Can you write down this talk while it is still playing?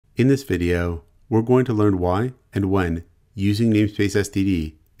In this video, we're going to learn why and when using namespace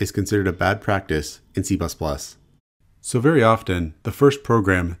std is considered a bad practice in C++. So very often, the first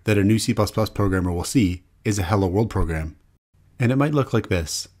program that a new C++ programmer will see is a hello world program. And it might look like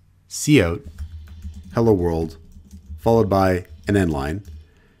this: cout, hello world, followed by an end line.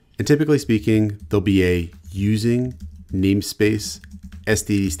 And typically speaking, there'll be a using namespace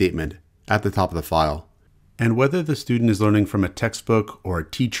std statement at the top of the file. And whether the student is learning from a textbook or a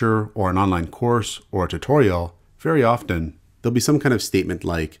teacher or an online course or a tutorial, very often there'll be some kind of statement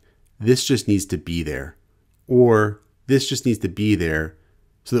like, this just needs to be there, or this just needs to be there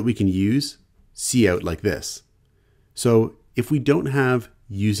so that we can use cout like this. So if we don't have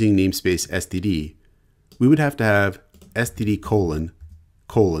using namespace std, we would have to have std :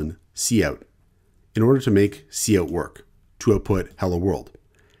 cout in order to make cout work, to output hello world.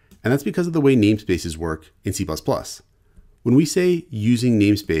 And that's because of the way namespaces work in C++. When we say using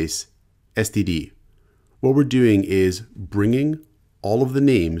namespace std, what we're doing is bringing all of the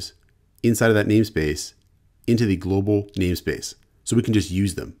names inside of that namespace into the global namespace, so we can just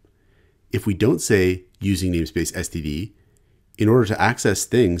use them. If we don't say using namespace std, in order to access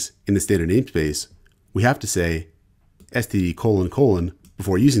things in the standard namespace, we have to say std :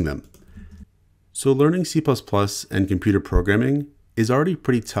 before using them. So learning C++ and computer programming is already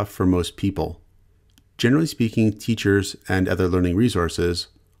pretty tough for most people. Generally speaking, teachers and other learning resources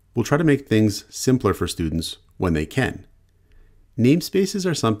will try to make things simpler for students when they can. Namespaces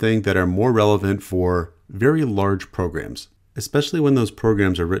are something that are more relevant for very large programs, especially when those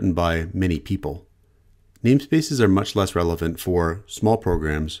programs are written by many people. Namespaces are much less relevant for small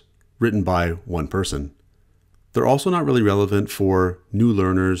programs written by one person. They're also not really relevant for new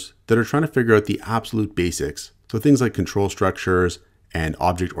learners that are trying to figure out the absolute basics. So things like control structures and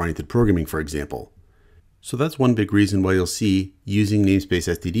object-oriented programming, for example. So that's one big reason why you'll see using namespace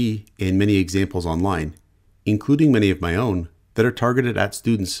std in many examples online, including many of my own that are targeted at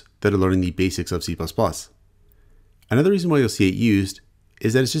students that are learning the basics of C++. Another reason why you'll see it used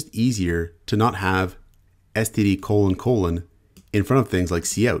is that it's just easier to not have std : in front of things like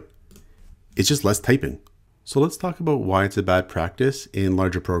cout. It's just less typing. So let's talk about why it's a bad practice in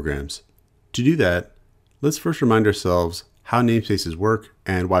larger programs. To do that, let's first remind ourselves how namespaces work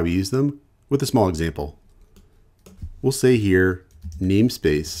and why we use them with a small example. We'll say here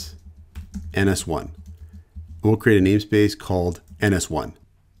namespace ns1. We'll create a namespace called ns1.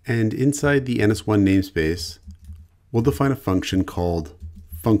 And inside the ns1 namespace, we'll define a function called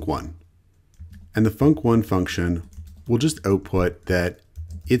func1. And the func1 function will just output that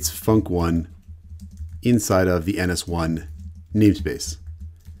it's func1 inside of the ns1 namespace.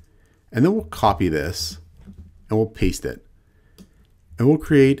 And then we'll copy this and we'll paste it. And we'll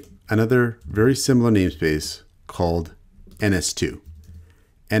create another very similar namespace called ns2.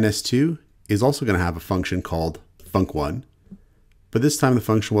 ns2 is also going to have a function called func1, but this time the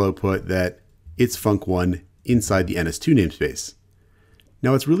function will output that it's func1 inside the ns2 namespace.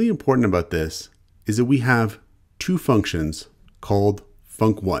 Now what's really important about this is that we have two functions called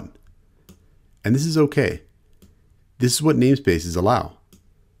func1. And this is okay. This is what namespaces allow.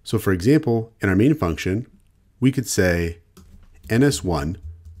 So for example, in our main function, we could say ns1 :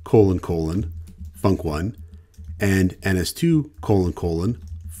 func1 and ns2 :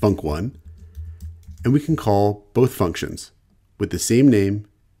 func1, and we can call both functions with the same name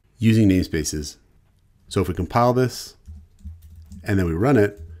using namespaces. So if we compile this and then we run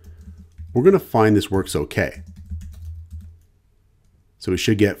it, we're going to find this works okay. So we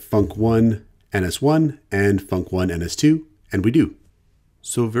should get func1 ns1 and func1 ns2, and we do.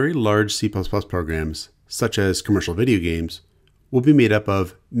 So very large C++ programs, such as commercial video games, will be made up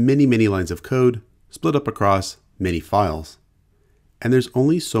of many lines of code split up across many files. And there's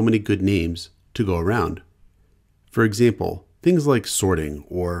only so many good names to go around. For example, things like sorting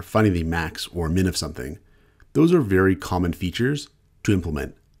or finding the max or min of something, those are very common features to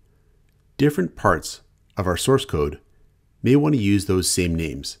implement. Different parts of our source code may want to use those same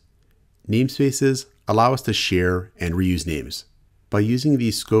names. Namespaces allow us to share and reuse names. By using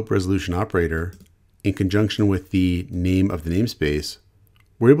the scope resolution operator in conjunction with the name of the namespace,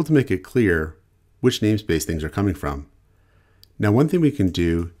 we're able to make it clear which namespace things are coming from. Now, one thing we can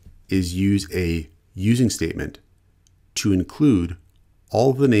do is use a using statement to include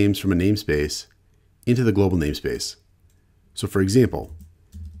all of the names from a namespace into the global namespace. So for example,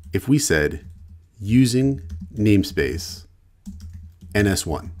 if we said using namespace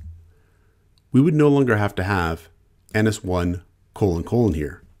ns1, we would no longer have to have ns1 :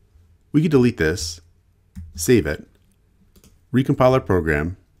 here. We could delete this, save it, recompile our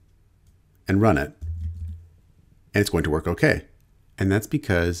program, and run it, and it's going to work okay. And that's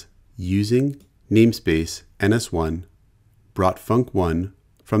because using namespace ns1 brought func1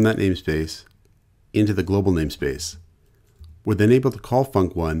 from that namespace into the global namespace. We're then able to call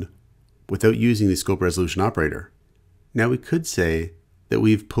func1 without using the scope resolution operator. Now we could say that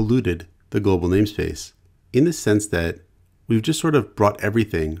we've polluted the global namespace in the sense that we've just sort of brought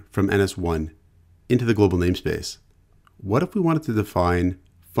everything from ns1 into the global namespace. What if we wanted to define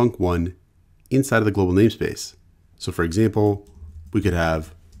func1 inside of the global namespace? So for example, we could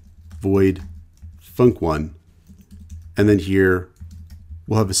have void func1, and then here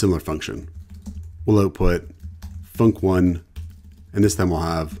we'll have a similar function. We'll output func1, and this time we'll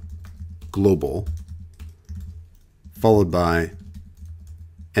have global, followed by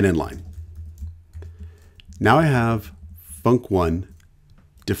an end line. Now I have func1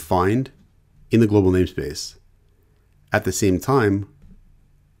 defined in the global namespace. At the same time,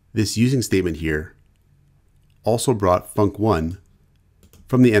 this using statement here also brought func1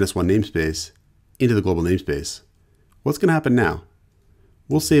 from the ns1 namespace into the global namespace. What's going to happen now?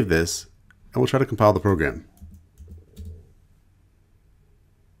 We'll save this and we'll try to compile the program.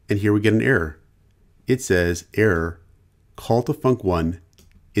 And here we get an error. It says error, call to func1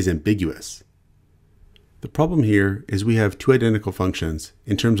 is ambiguous. The problem here is we have two identical functions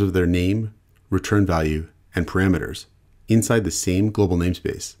in terms of their name, return value, and parameters inside the same global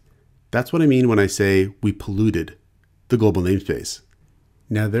namespace. That's what I mean when I say we polluted the global namespace.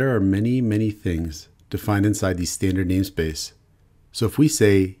 Now there are many things defined inside the standard namespace. So if we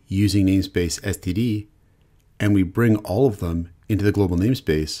say using namespace std and we bring all of them into the global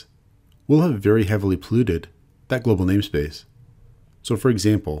namespace, we'll have very heavily polluted that global namespace. So for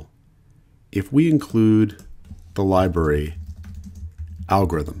example, if we include the library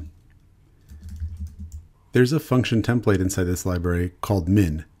algorithm, there's a function template inside this library called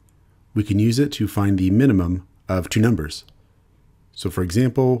min. We can use it to find the minimum of two numbers. So for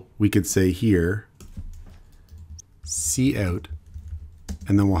example, we could say here, cout,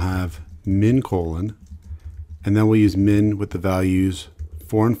 and then we'll have min colon, and then we'll use min with the values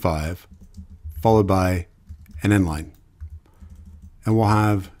 4 and 5, followed by an end line. And we'll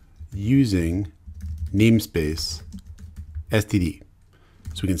have using namespace std.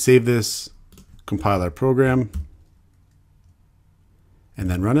 So we can save this, compile our program,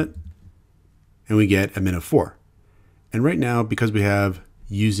 and then run it, and we get a min of 4. And right now, because we have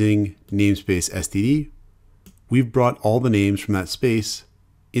using namespace std, we've brought all the names from that space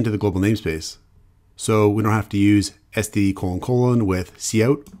into the global namespace. So we don't have to use std : with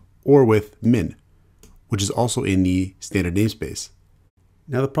cout or with min, which is also in the standard namespace.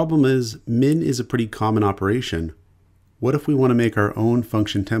 Now the problem is min is a pretty common operation. What if we want to make our own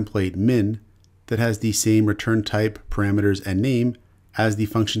function template min that has the same return type, parameters, and name as the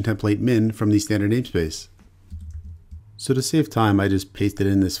function template min from the standard namespace? So to save time, I just pasted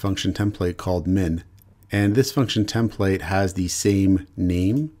in this function template called min. And this function template has the same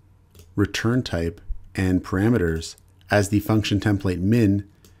name, return type, and parameters as the function template min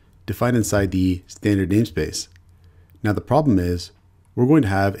defined inside the standard namespace. Now the problem is we're going to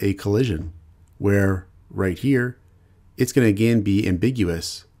have a collision where right here, it's going to again be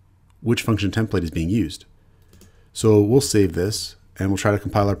ambiguous which function template is being used. So we'll save this and we'll try to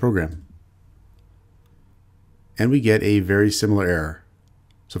compile our program. And we get a very similar error.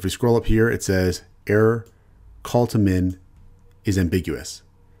 So if we scroll up here, it says error, call to min is ambiguous.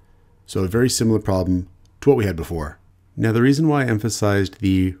 So a very similar problem to what we had before. Now the reason why I emphasized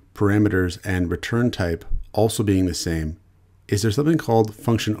the parameters and return type also being the same is there's something called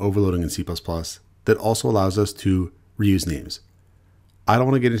function overloading in C++ that also allows us to reuse names. I don't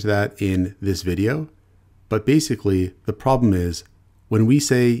want to get into that in this video, but basically the problem is when we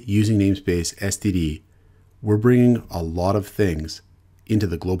say using namespace std, we're bringing a lot of things into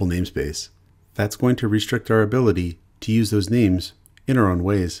the global namespace. That's going to restrict our ability to use those names in our own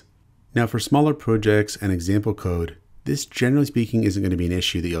ways. Now for smaller projects and example code, this generally speaking isn't going to be an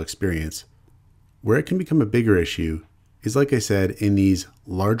issue that you'll experience. Where it can become a bigger issue is, like I said, in these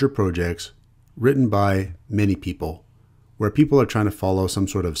larger projects written by many people, where people are trying to follow some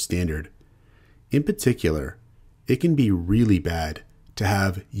sort of standard. In particular, it can be really bad to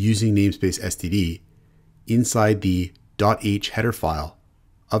have using namespace std inside the .h header file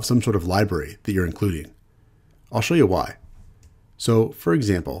of some sort of library that you're including. I'll show you why. So for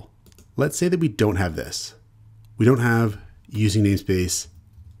example, let's say that we don't have this. We don't have using namespace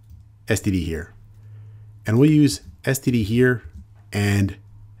std here. And we'll use std here and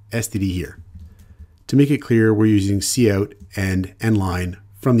std here. To make it clear, we're using cout and endline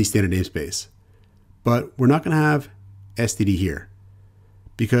from the standard namespace. But we're not going to have std here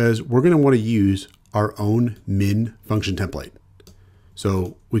because we're going to want to use our own min function template.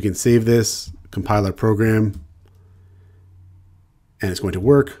 So we can save this, compile our program, and it's going to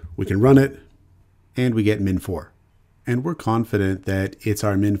work. We can run it, and we get min4. And we're confident that it's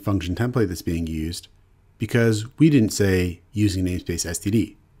our min function template that's being used because we didn't say using namespace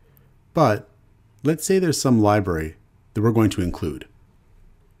std. But let's say there's some library that we're going to include.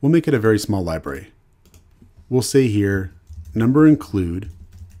 We'll make it a very small library. We'll say here, number include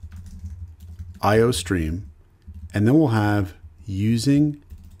iostream, and then we'll have using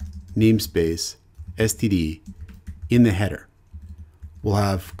namespace std in the header. We'll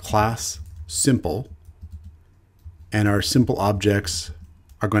have class simple, and our simple objects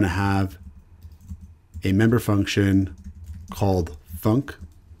are going to have a member function called func,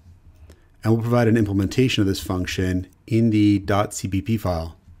 and we'll provide an implementation of this function in the .cpp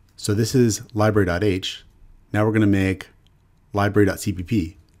file. So this is library.h. Now we're going to make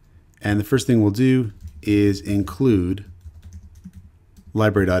library.cpp. And the first thing we'll do is include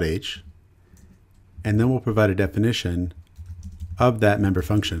library.h, and then we'll provide a definition of that member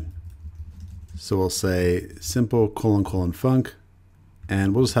function. So we'll say simple : func,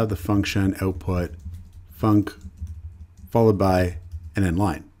 and we'll just have the function output func followed by an end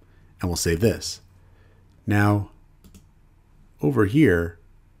line, and we'll save this. Now over here,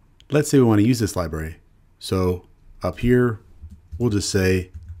 let's say we want to use this library. So up here, we'll just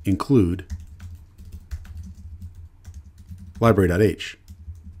say include library.h.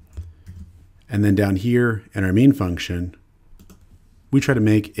 And then down here in our main function, we try to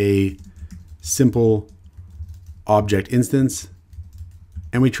make a simple object instance,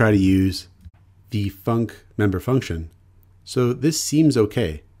 and we try to use the func member function. So this seems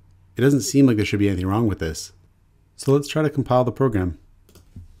okay. It doesn't seem like there should be anything wrong with this. So let's try to compile the program.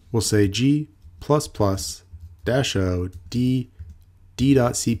 We'll say g++ -o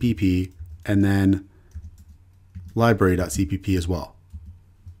d.cpp, and then library.cpp as well.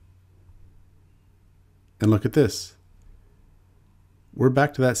 And look at this. We're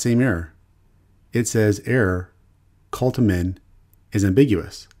back to that same error. It says error, call to min is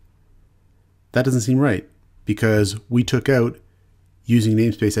ambiguous. That doesn't seem right because we took out using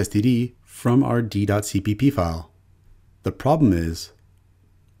namespace std from our d.cpp file. The problem is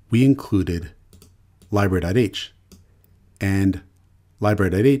we included library.h, and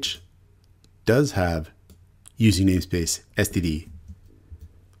library.h does have using namespace std.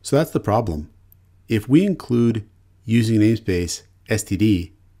 So that's the problem. If we include using namespace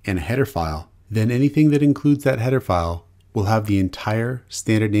std in a header file, then anything that includes that header file will have the entire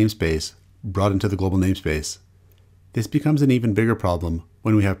standard namespace brought into the global namespace. This becomes an even bigger problem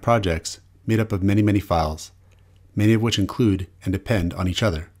when we have projects made up of many files, many of which include and depend on each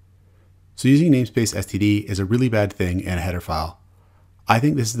other. So using namespace std is a really bad thing in a header file. I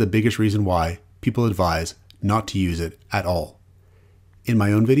think this is the biggest reason why people advise not to use it at all. In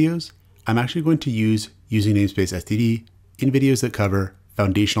my own videos, I'm actually going to use using namespace std in videos that cover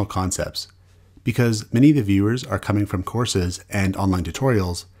foundational concepts, because many of the viewers are coming from courses and online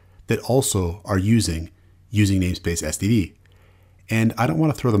tutorials that also are using namespace std. And I don't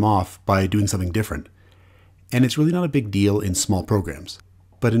want to throw them off by doing something different. And it's really not a big deal in small programs.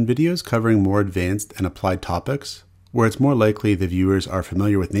 But in videos covering more advanced and applied topics, where it's more likely the viewers are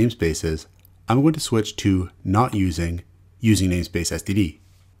familiar with namespaces, I'm going to switch to not using namespace std.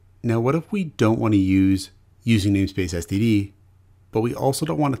 Now, what if we don't want to use using namespace std, but we also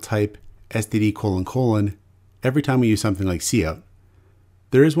don't want to type std : every time we use something like cout?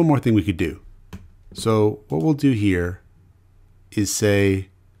 There is one more thing we could do. So what we'll do here is say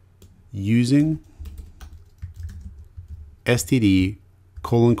using std :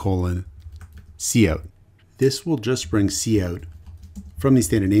 cout. This will just bring cout from the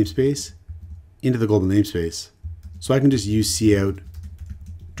standard namespace into the global namespace. So I can just use cout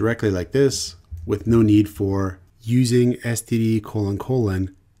directly like this with no need for using std :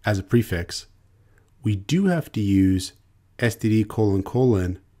 as a prefix. We do have to use std :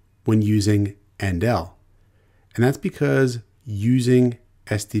 when using endl. And that's because using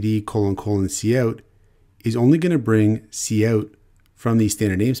std : cout is only going to bring cout from the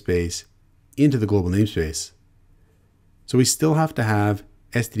standard namespace into the global namespace. So we still have to have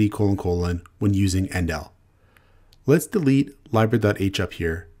std : when using endl. Let's delete library.h up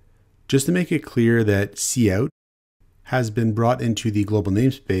here just to make it clear that cout has been brought into the global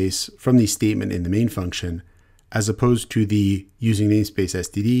namespace from the statement in the main function, as opposed to the using namespace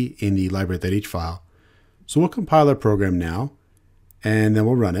std in the library.h file. So we'll compile our program now, and then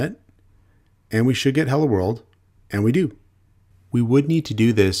we'll run it, and we should get hello world, and we do. We would need to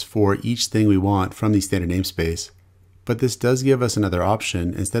do this for each thing we want from the standard namespace, but this does give us another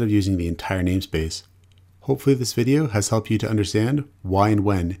option. Instead of using the entire namespace, Hopefully this video has helped you to understand why and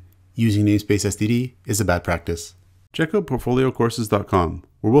when using namespace STD is a bad practice. Check out portfoliocourses.com,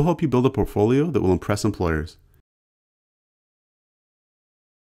 where we'll help you build a portfolio that will impress employers.